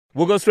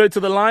We'll go straight to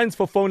the lines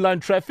for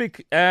Phoneline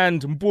Traffic,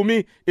 and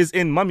Mpumi is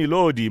in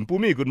Mamelodi.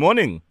 Mpumi, good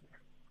morning.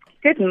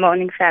 Good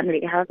morning,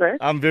 family. How's it?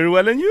 I'm very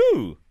well, and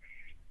you?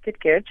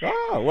 Good.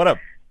 What up?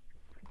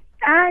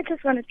 I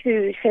just wanted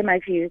to share my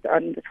views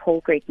on this whole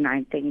grade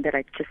 9 thing that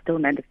I just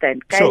don't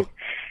understand. Guys, Sure.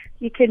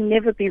 You can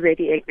never be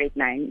ready at grade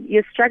 9.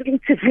 You're struggling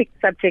to make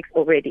subjects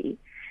already.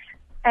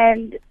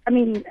 And,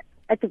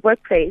 at the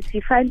workplace,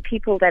 you find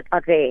people that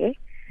are there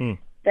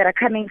that are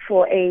coming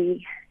for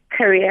a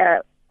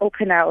career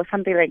opener or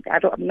something like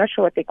that. I'm not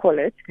sure what they call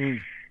it.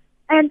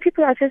 And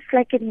people are just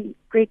like in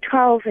grade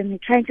 12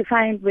 and trying to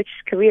find which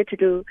career to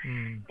do.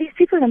 These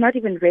people are not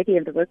even ready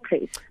in the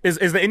workplace. Is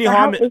there any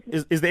harm?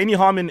 Is there any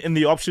harm in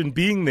the option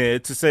being there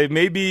to say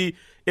maybe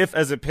if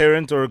as a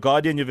parent or a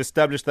guardian you've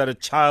established that a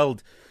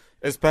child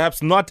is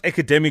perhaps not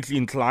academically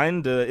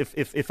inclined,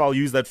 if I'll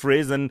use that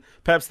phrase, and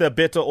perhaps they're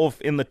better off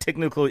in the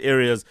technical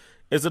areas,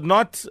 is it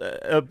not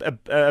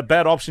a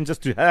bad option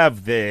just to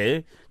have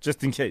there,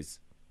 just in case?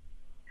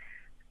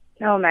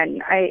 No, man.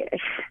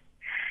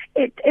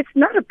 It's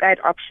not a bad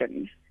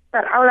option.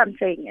 But all I'm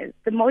saying is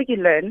the more you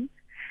learn,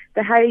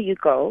 the higher you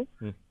go,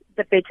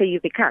 the better you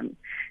become.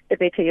 The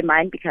better your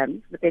mind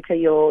becomes, the better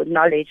your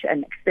knowledge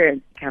and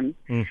experience becomes.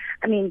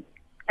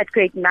 At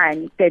grade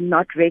 9, they're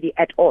not ready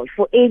at all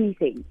for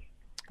anything.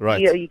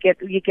 Right. You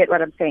get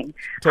what I'm saying.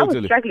 Totally.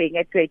 I was struggling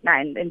at grade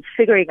 9 and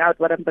figuring out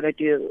what I'm going to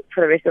do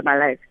for the rest of my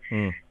life.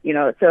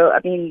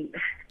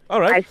 All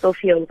right. I still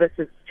feel this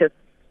is just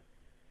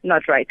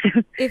not right.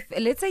 If,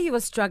 let's say you were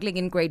struggling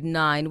in grade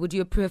 9, would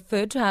you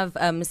prefer to have,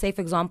 say,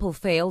 for example,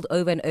 failed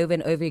over and over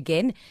and over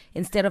again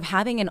instead of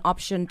having an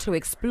option to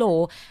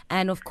explore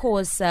and, of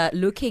course,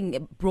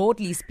 looking,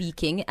 broadly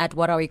speaking, at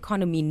what our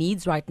economy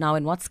needs right now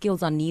and what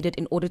skills are needed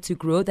in order to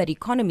grow that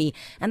economy?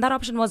 And that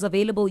option was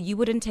available. You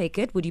wouldn't take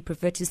it. Would you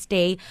prefer to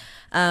stay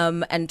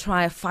and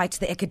try to fight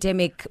the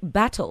academic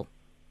battle?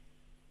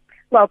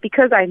 Well,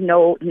 because I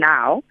know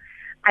now,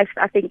 I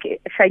think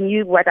if I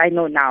knew what I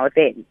know now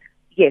then,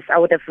 yes, I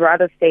would have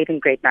rather stayed in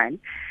grade 9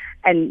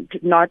 and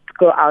not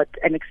go out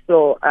and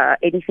explore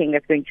anything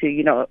that's going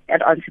to,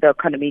 add on to the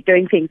economy,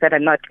 doing things that are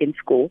not in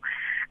school.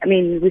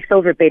 We're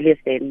still rebellious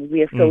then.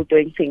 We are still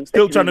doing things.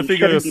 Still trying to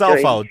figure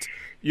yourself out.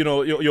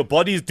 Your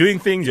body's doing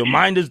things, your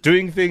mind is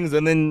doing things,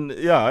 and then,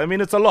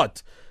 it's a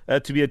lot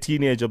to be a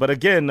teenager. But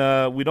again,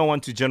 we don't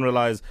want to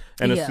generalize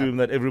and assume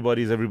that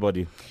everybody is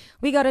everybody.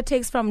 We got a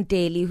text from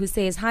Daly who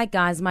says, "Hi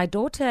guys, my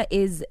daughter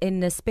is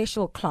in a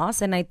special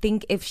class and I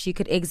think if she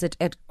could exit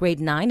at grade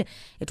 9,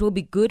 it will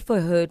be good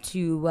for her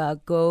to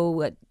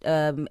go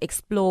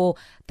explore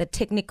the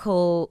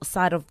technical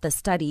side of the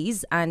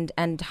studies and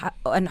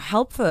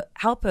help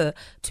her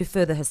to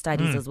further her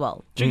studies as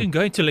well." You can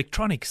go into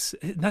electronics.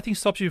 Nothing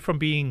stops you from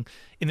being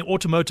in the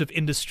automotive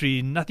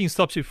industry. Nothing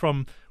stops you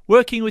from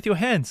working with your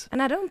hands.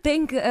 And I don't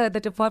think the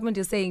department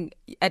is saying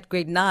at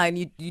grade 9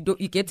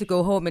 you get to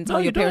go home and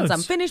tell your parents,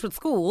 "I'm finished with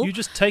school." You're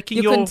just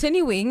taking You're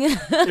continuing.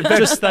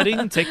 just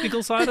studying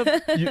technical side of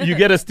it. You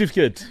get a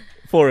certificate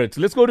for it.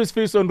 Let's go to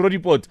Sfiso on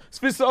Rodipot.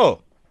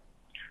 Sfiso.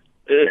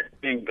 Hey,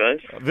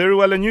 guys. Very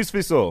well, and you,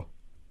 Sfiso?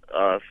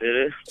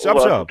 Fair.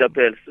 Sharp.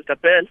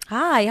 Tapel.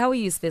 Hi, how are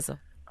you, Sfiso?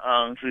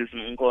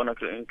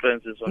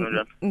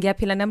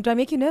 Ngiyaphila nam. Do I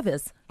make you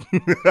nervous?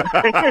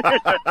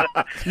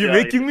 You're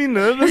making me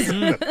nervous.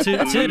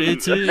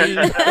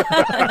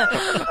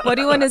 What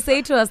do you want to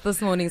say to us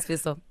this morning,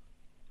 Sfiso?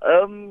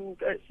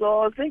 So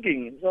I was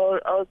thinking. So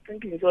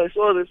I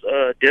saw this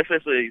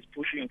DFSA is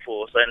pushing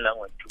for sign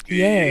language to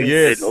be an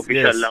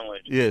official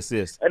language. Yes.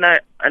 And I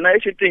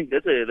actually think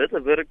that's a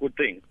very good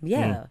thing.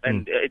 Yeah.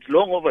 And it's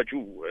long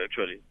overdue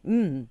actually.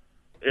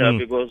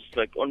 Because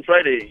like on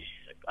Friday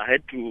I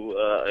had to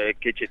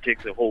catch a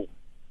taxi home,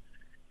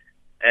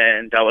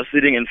 and I was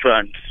sitting in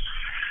front.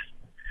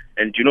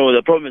 And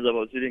the problem is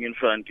about sitting in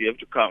front, you have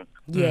to count.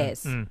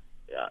 Yes.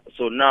 Yeah.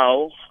 So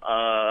now,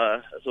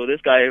 so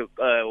this guy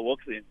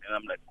walks in, and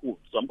I'm like, cool.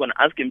 So I'm going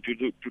to ask him to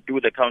do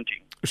the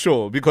counting.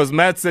 Sure, because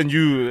maths and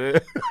you.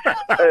 So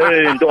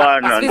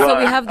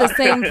we have the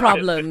same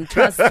problem.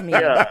 Trust me.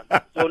 Yeah.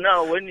 So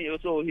now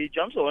he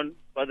jumps on,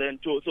 but then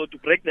to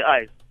break the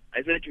ice,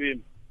 I said to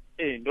him,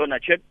 "Hey, Donna,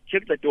 check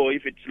the door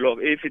if it's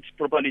locked, if it's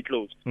properly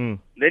closed." Then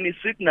he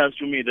signals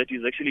to me that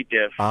he's actually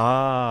deaf.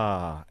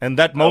 And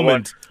that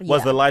moment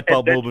was the light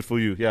bulb moment for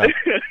you. Yeah.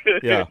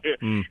 Yeah.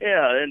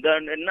 And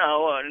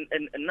now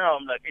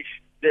I'm like,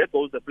 there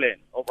goes the plan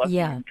of us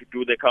to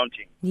do the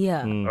counting.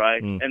 Yeah.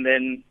 Right. And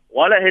then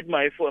while I had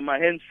my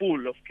hands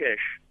full of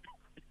cash,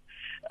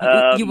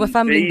 you were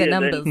fumbling the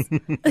numbers.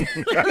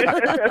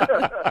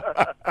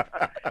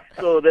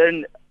 So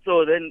then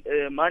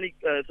money.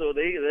 So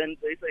they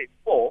say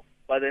 4,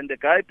 but then the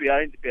guy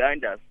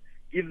behind us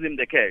gives him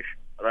the cash,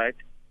 right?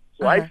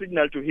 So I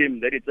signal to him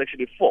that it's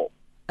actually 4.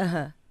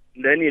 Then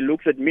he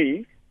looks at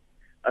me.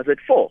 I said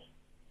 4,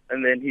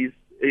 and then he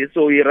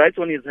writes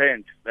on his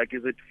hand, like,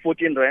 is it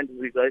 14 rand?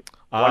 He's like,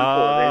 1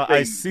 4.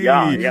 I see.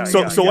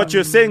 So what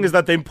you're saying is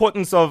that the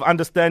importance of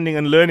understanding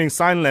and learning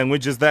sign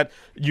language is that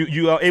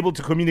you are able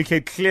to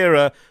communicate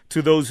clearer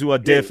to those who are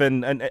deaf,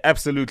 and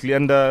absolutely.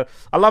 And I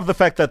love the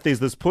fact that there's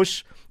this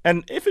push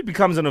And if it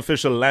becomes an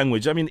official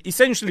language, I mean,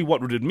 essentially,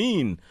 what would it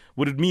mean?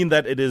 Would it mean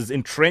that it is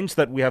entrenched,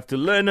 that we have to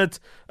learn it,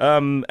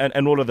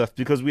 and all of that?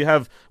 Because we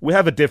have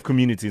a deaf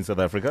community in South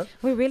Africa.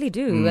 We really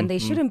do, and they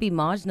shouldn't be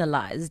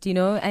marginalized, you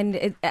know.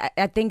 And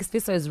I think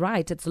Sfiso is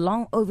right. It's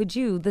long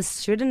overdue.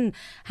 This shouldn't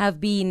have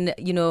been,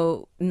 you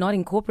know, not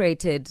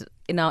incorporated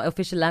in our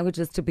official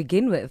languages to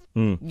begin with.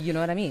 You know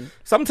what I mean?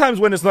 Sometimes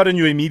when it's not in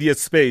your immediate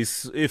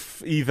space,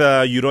 if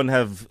either you don't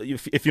have,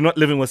 if you're not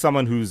living with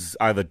someone who's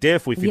either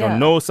deaf, or if you don't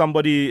know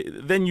somebody,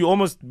 then you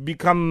almost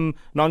become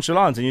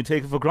nonchalant and you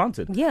take it for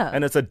granted. Yeah.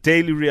 And it's a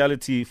daily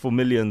reality for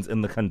millions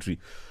in the country.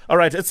 All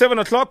right, at 7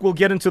 o'clock, we'll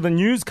get into the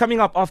news. Coming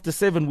up after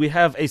 7, we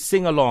have a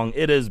sing-along.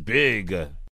 It is big.